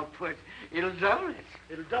improve the output, it'll double it.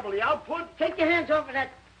 It'll double the output? Take your hands off of that.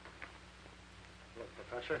 Look,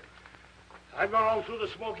 Professor, I've gone all through the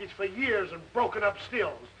Smokies for years and broken up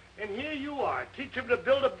stills. And here you are, teach him to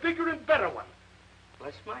build a bigger and better one.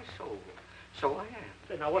 Bless my soul. So I am.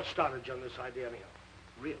 Say, now, what started you on this idea, anyhow?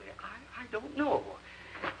 Really, I don't know.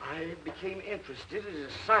 I became interested as a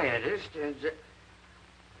scientist and...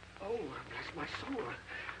 oh, bless my soul.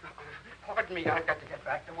 Pardon me, I've got to get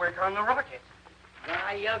back to work on the rocket.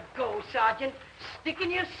 There you go, Sergeant.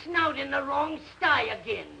 Sticking your snout in the wrong sty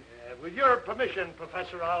again. With your permission,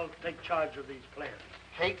 Professor, I'll take charge of these plans.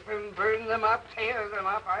 Take them, burn them up, tear them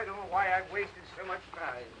up. I don't know why I've wasted so much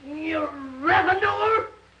time. You revenue!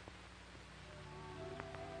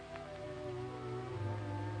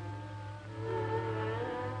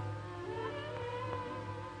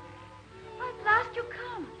 At last you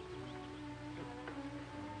come.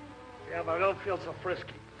 Yeah, but I don't feel so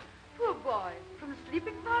frisky. Poor boy. From the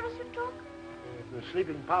sleeping powders you took? The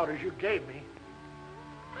sleeping powders you gave me,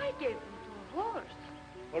 I gave them to a horse.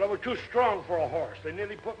 well, they were too strong for a horse. They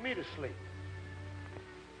nearly put me to sleep.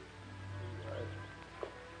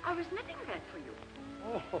 I was knitting that for you.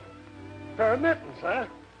 Oh, pair of mittens, huh?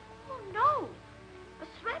 Oh, no. A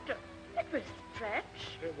sweater. It will stretch.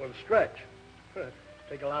 It will stretch.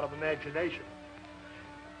 Take a lot of imagination.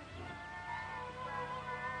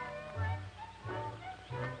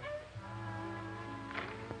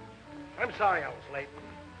 I'm sorry I was late.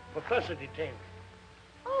 Professor detained me.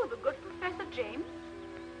 Oh, the good Professor James?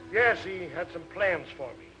 Yes, he had some plans for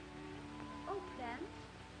me. Oh, plans?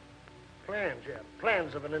 Plans, yeah.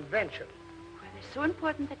 Plans of an invention. Were they so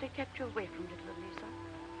important that they kept you away from little Lisa?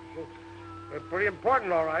 They're pretty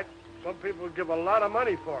important, all right. Some people give a lot of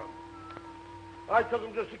money for them. I took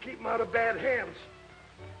them just to keep them out of bad hands.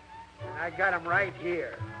 And I got them right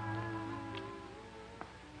here.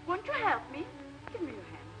 Won't you help me? Give me your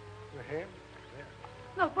hand. Your hand? Yeah.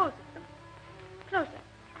 No, both of them. Closer.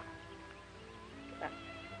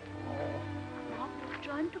 Now,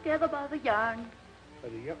 joined together by the yarn. By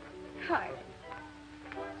the yarn? Higher.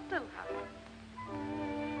 Still higher.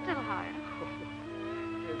 Still higher.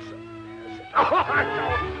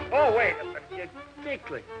 Oh, wait. You're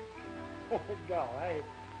tickling. Oh, no, I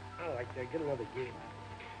like that. Get another game.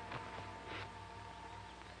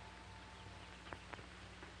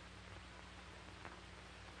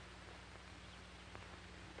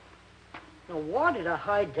 Now, why did I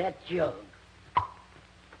hide that jug?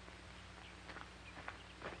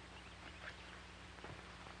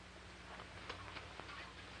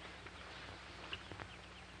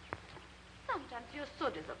 Sometimes you're so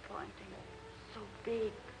disappointing. So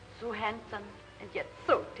big, so handsome, and yet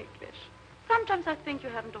so ticklish. Sometimes I think you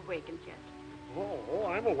haven't awakened yet. Oh,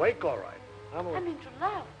 I'm awake, all right. I'm into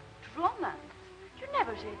love, to romance. You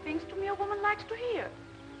never say things to me a woman likes to hear.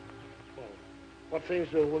 Oh, what things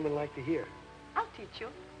do women like to hear? I'll teach you.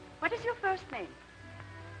 What is your first name?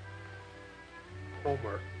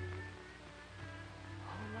 Homer.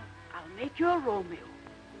 Homer, I'll make you a Romeo.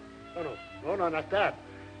 No, not that.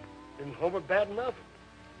 Isn't Homer bad enough?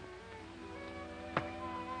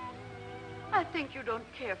 I think you don't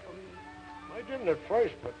care for me. I didn't at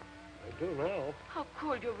first, but I do now. How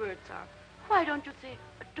cold your words are. Why don't you say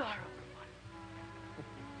adorable one?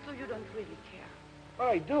 So you don't really care.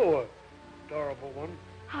 I do, adorable one.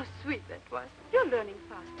 How sweet that was. You're learning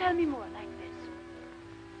fast. Tell me more like this.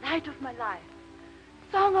 Light of my life.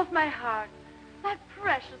 Song of my heart. My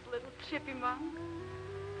precious little chippy monk.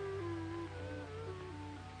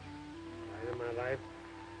 Light of my life,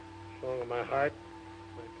 song of my heart,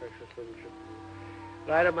 my precious little chip.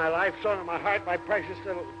 Light of my life, song of my heart, my precious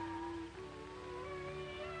little...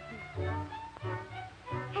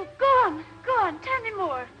 Oh, go on, tell me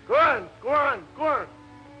more. Go on.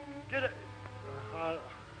 Get it.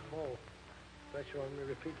 Oh, that's what I'm going to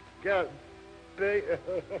repeat. Get it.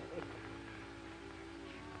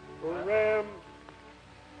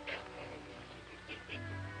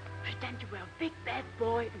 Pretend you were a big bad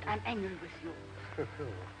boy and I'm angry with you.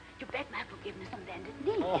 You beg my forgiveness on bended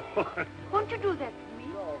knee. Oh. Won't you do that for me?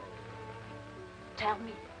 No. Tell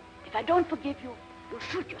me, if I don't forgive you, you'll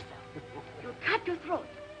shoot yourself. You'll cut your throat.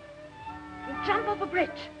 You'll jump off a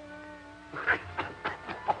bridge.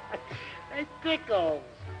 It tickles.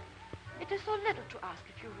 It is so little to ask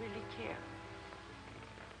if you really care.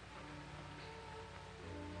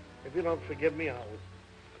 If you don't forgive me, I'll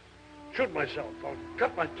shoot myself. I'll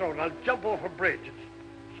cut my throat. I'll jump off a bridge.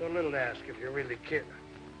 It's so little to ask if you really care.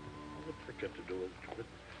 What's it got to do with it?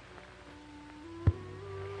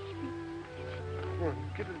 Come on,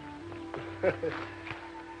 get it.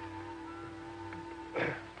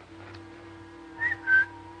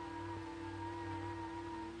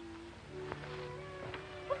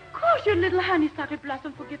 Of course your little honeysuckle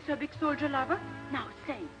blossom forgives her big soldier lover. Now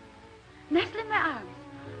sing. Nestle in my arms.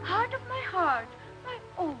 Heart of my heart. My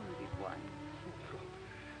only one.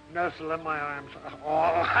 Nestle in my arms. Oh,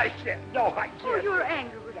 I can't. No, I can't. Oh, you're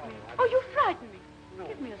angry with me. Oh, you frighten me. No.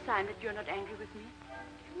 Give me a sign that you're not angry with me.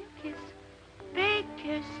 Give me a kiss. Big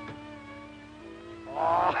kiss.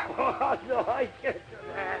 Oh, no, I can't do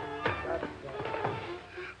that.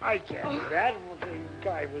 I can't do that. Well, the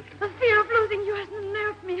guy was... The fear of losing you has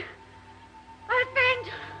unnerved me. I'll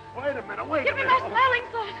faint. Wait a minute, wait Give a me minute. my smelling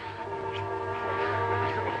salts.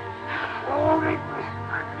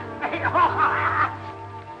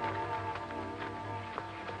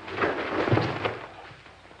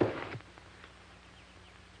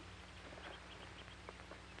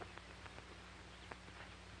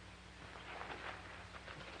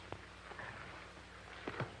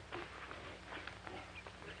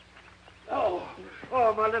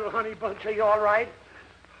 Oh, my little honey bunch, are you all right?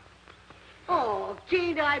 Oh,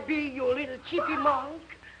 can't I be, you little cheeky monk?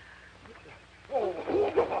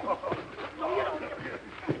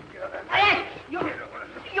 Hey, you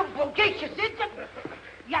bodacious idiot!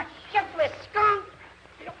 You shiftless skunk!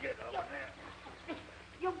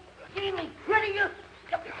 You really pretty, you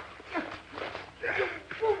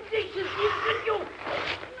bodacious idiot, you!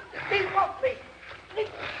 Leave off me!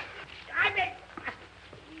 I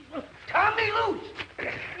mean, turn me loose!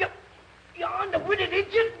 You underwitted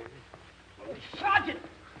idiot! Sergeant!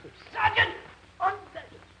 Sergeant!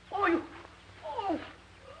 Oh, you... Oh!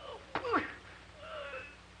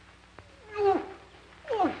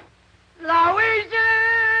 Louise!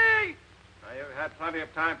 Now, you've had plenty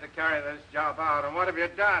of time to carry this job out, and what have you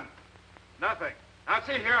done? Nothing. Now,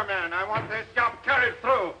 see here, man, I want this job carried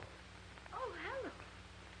through. Oh, hello.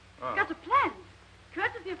 Oh. Got a plan.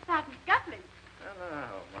 Courtesy of Sergeant Gatling.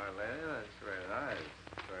 Hello, my lady. That's very nice.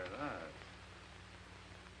 Very nice.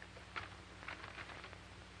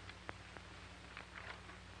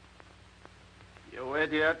 You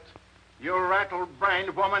idiot. You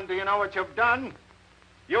rattle-brained woman, do you know what you've done?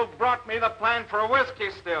 You've brought me the plan for a whiskey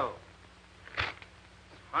still.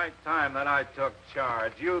 It's high time that I took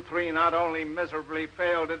charge. You three not only miserably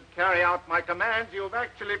failed to carry out my commands, you've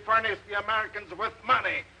actually furnished the Americans with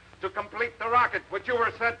money to complete the rocket which you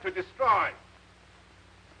were set to destroy.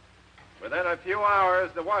 Within a few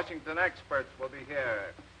hours, the Washington experts will be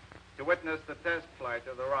here to witness the test flight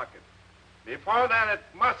of the rocket. Before then, it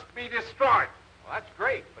must be destroyed. Well, that's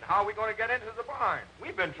great, but how are we going to get into the barn?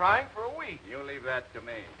 We've been trying for a week. You leave that to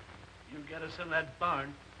me. You get us in that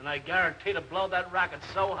barn, and I guarantee to blow that rocket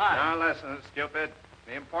so high. Now listen, stupid.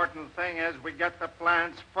 The important thing is we get the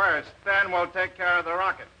plans first. Then we'll take care of the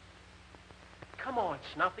rocket. Come on,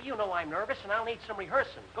 Snuffy. You know I'm nervous, and I'll need some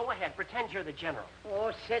rehearsing. Go ahead. Pretend you're the general.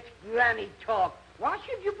 Oh, such granny talk. Why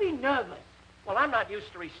should you be nervous? Well, I'm not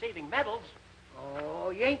used to receiving medals. Oh,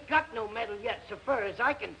 you ain't got no medal yet, so far as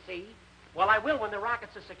I can see. Well, I will when the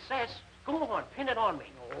rocket's a success. Go on. Pin it on me.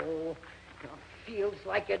 Oh, feels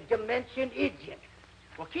like a dimension idiot.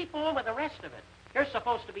 Well, keep on with the rest of it. You're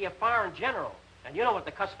supposed to be a foreign general, and you know what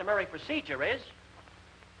the customary procedure is.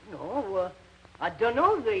 No, I don't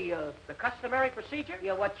know The customary procedure?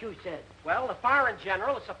 Yeah, what you said. Well, the foreign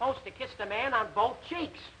general is supposed to kiss the man on both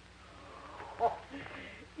cheeks. Oh,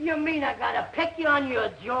 you mean I gotta peck you on your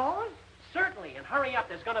jaws? Certainly, and hurry up.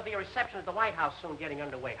 There's going to be a reception at the White House soon getting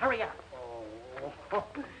underway. Hurry up. Oh,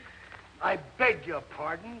 I beg your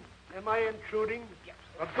pardon. Am I intruding?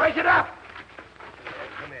 Well, break it up!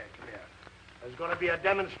 Come here. There's going to be a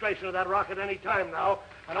demonstration of that rocket any time now,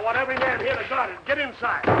 and I want every man here to guard it. Get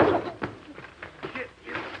inside. Get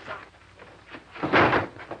inside.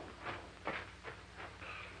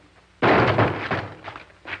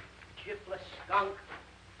 Shiftless skunk.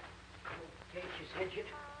 Bodacious idiot.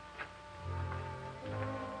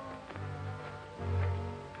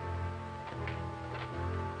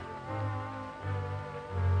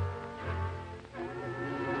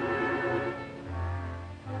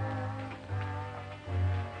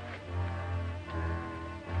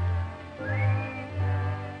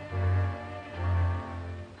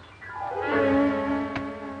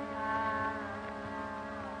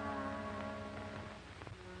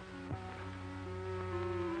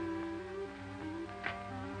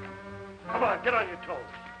 Come on, get on your toes.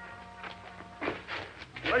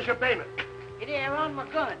 Where's your payment? It here on my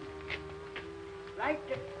gun. Right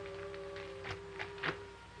there.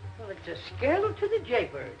 Well, it's a scandal to the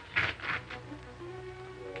jaybirds.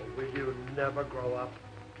 Oh, will you never grow up?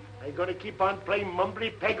 Are you going to keep on playing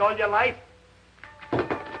mumbly peg all your life?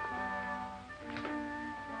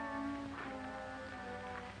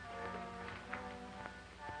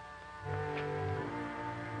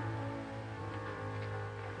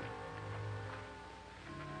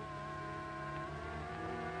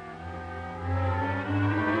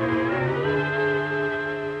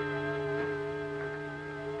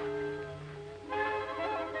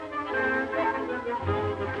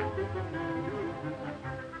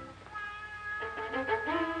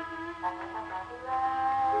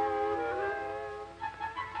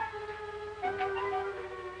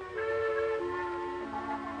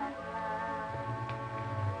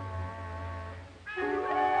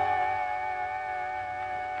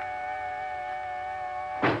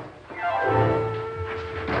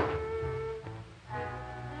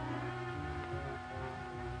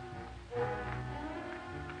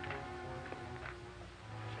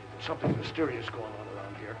 something mysterious going on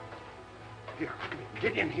around here. Here, come in.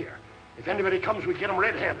 Get in here. If anybody comes, we get them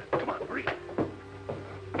red-handed. Come on, hurry.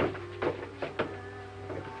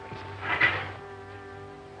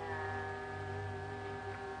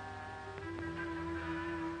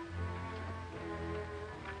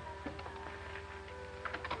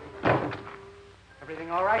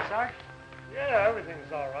 Everything all right, Sarge? Yeah,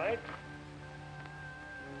 everything's all right.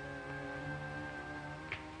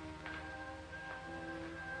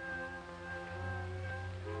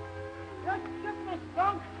 Just a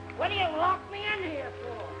skunk. What do you lock me in here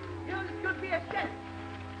for? You could be a set.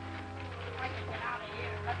 I can get out of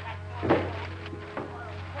here. Let that door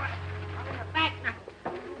go. I'm in the back now.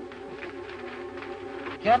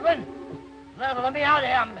 Kevin, let me out of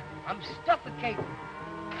here. I'm suffocating.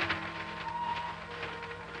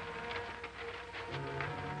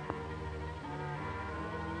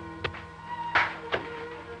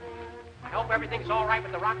 I hope everything's all right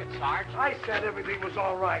with the rocket, Sarge. I said everything was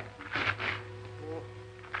all right.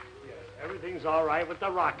 Yes, everything's all right with the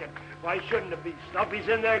rocket. Why shouldn't it be? Snuffy's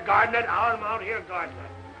in there guarding it. I'm out here guarding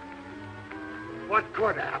it. What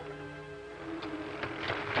could happen?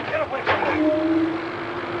 Get away from me!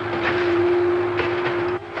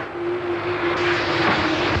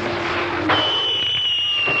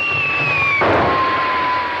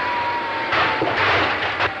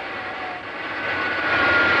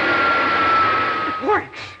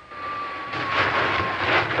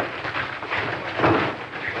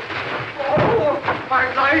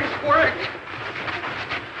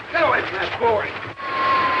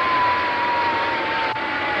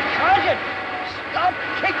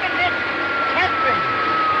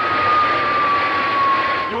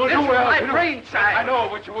 I know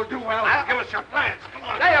what you will do well. Give us your plans. Come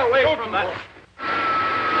on. Stay away from us.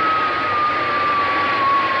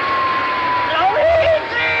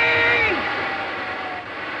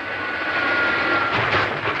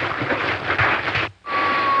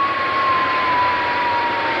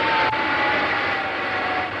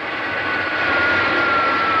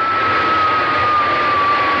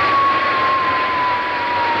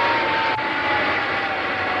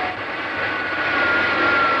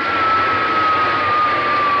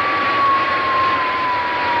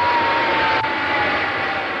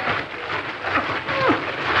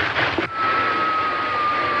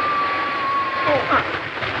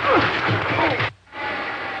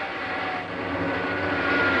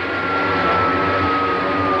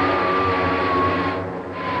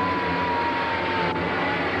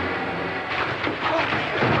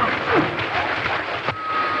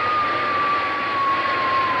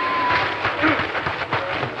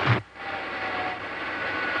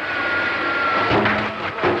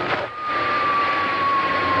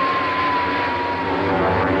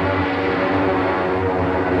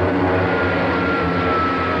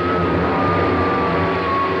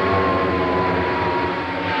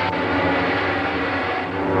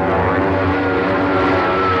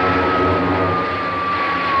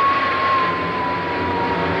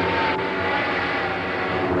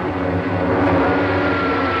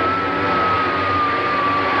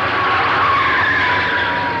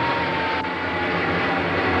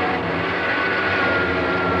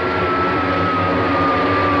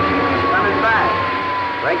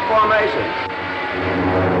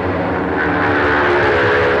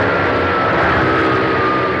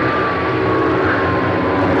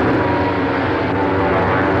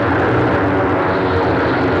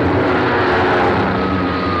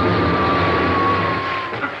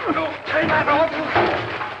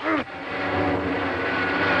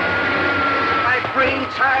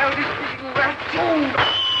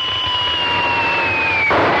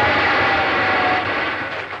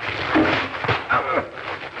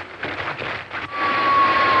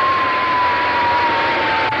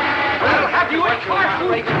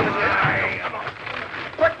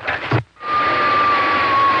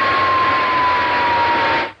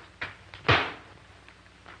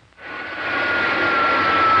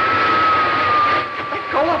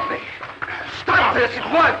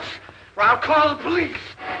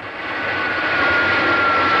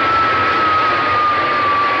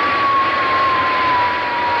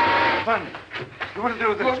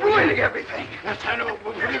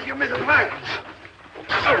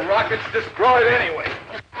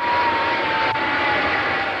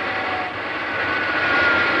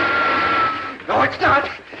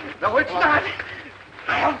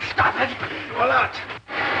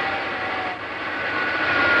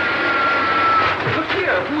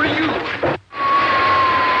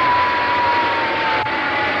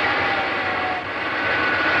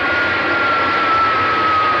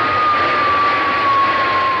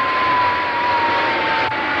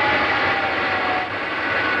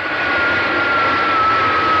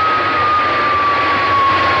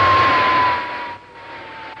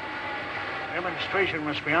 operation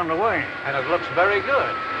must be underway. And it looks very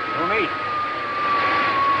good. No need.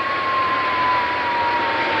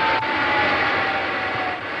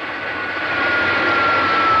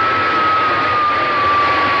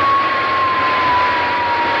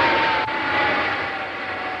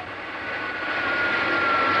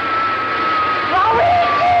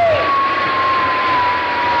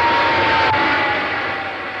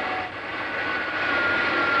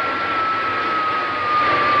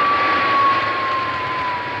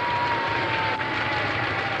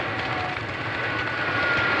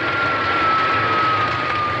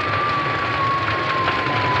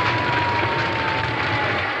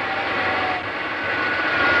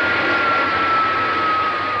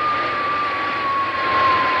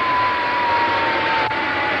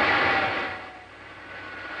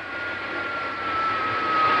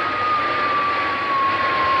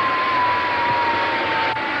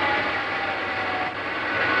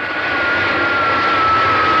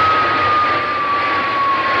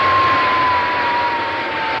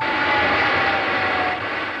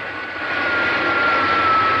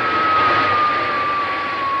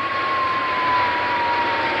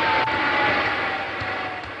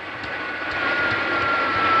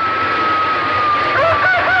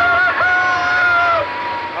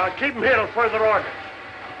 Keep him here till further orders.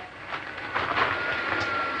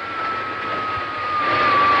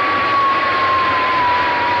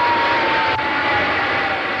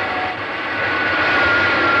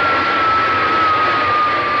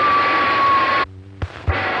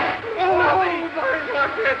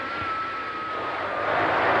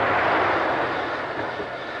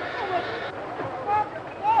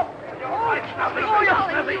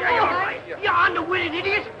 You're underwitted,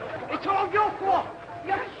 idiot! It's all your fault!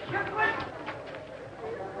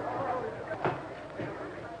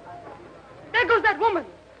 There goes that woman.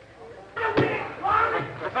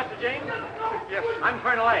 Professor James? Yes. I'm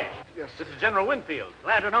Colonel Ash. Yes. This is General Winfield.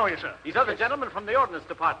 Glad to know you, sir. These other gentlemen from the Ordnance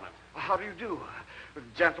Department. How do you do?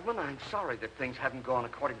 Gentlemen, I'm sorry that things haven't gone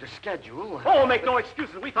according to schedule. Oh, make no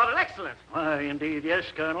excuses. We thought it excellent. Why, indeed, yes,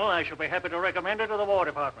 Colonel. I shall be happy to recommend it to the War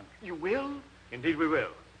Department. You will? Indeed, we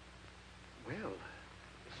will. Well.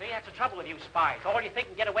 See, that's the trouble with you spies. All you think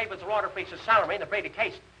can get away with is the order for peace of salary and the break of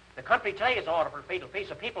case. The country today is an order for fatal peace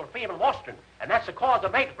of people freedom and Western, and that's the cause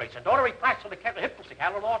of major breaks. And don't request from the kettle hip the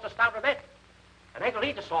cattle laws to stop with it. And they can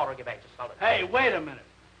lead the slaughter give back to solid. Hey, wait a minute.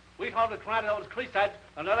 We called the crowd over the Creekside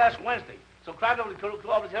on the last Wednesday. So crowd over the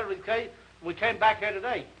Hillbilly Blitzkrieg, we came back here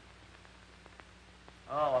today.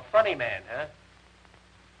 Oh, a funny man, huh?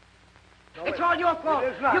 No, it's all your fault.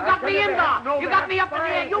 You got me in there. You got me up in the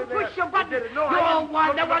air. You push your button. You're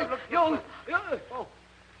one. Oh.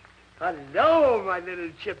 Hello, my little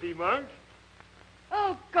chippy monk.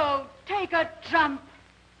 Oh, go take a jump.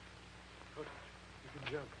 You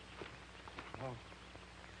can jump. Oh.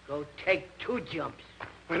 Go take 2 jumps.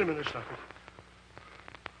 Wait a minute, Snuffy.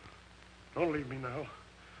 Don't leave me now.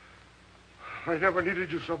 I never needed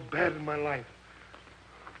you so bad in my life.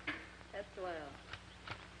 That's swell.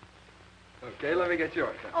 Okay, let me get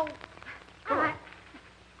yours. Oh, come on.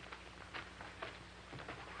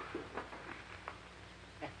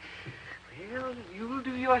 Well, you'll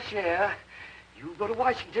do your share. You go to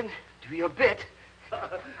Washington, do your bit.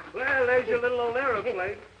 Well, there's your little old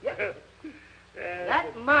aeroplane.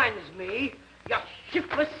 That reminds me, you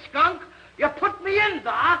shiftless skunk. You put me in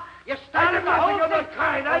there. You started the whole thing.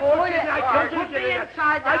 I put me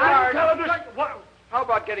inside the house. How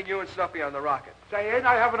about getting you and Snuffy on the rocket? Say, ain't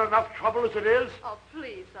I having enough trouble as it is? Oh,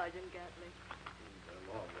 please, Sergeant Gatley.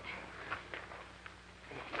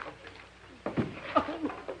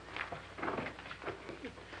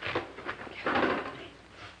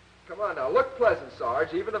 Come on now, look pleasant,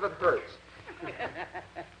 Sarge, even if it hurts.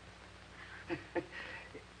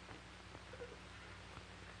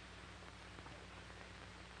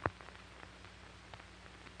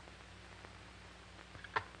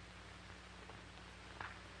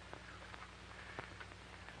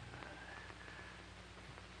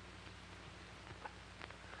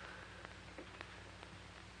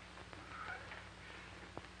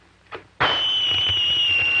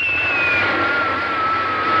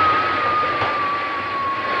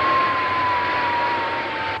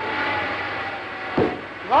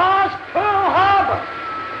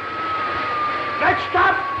 Next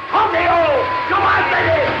stop, Tokyo! Come on,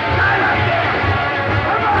 baby!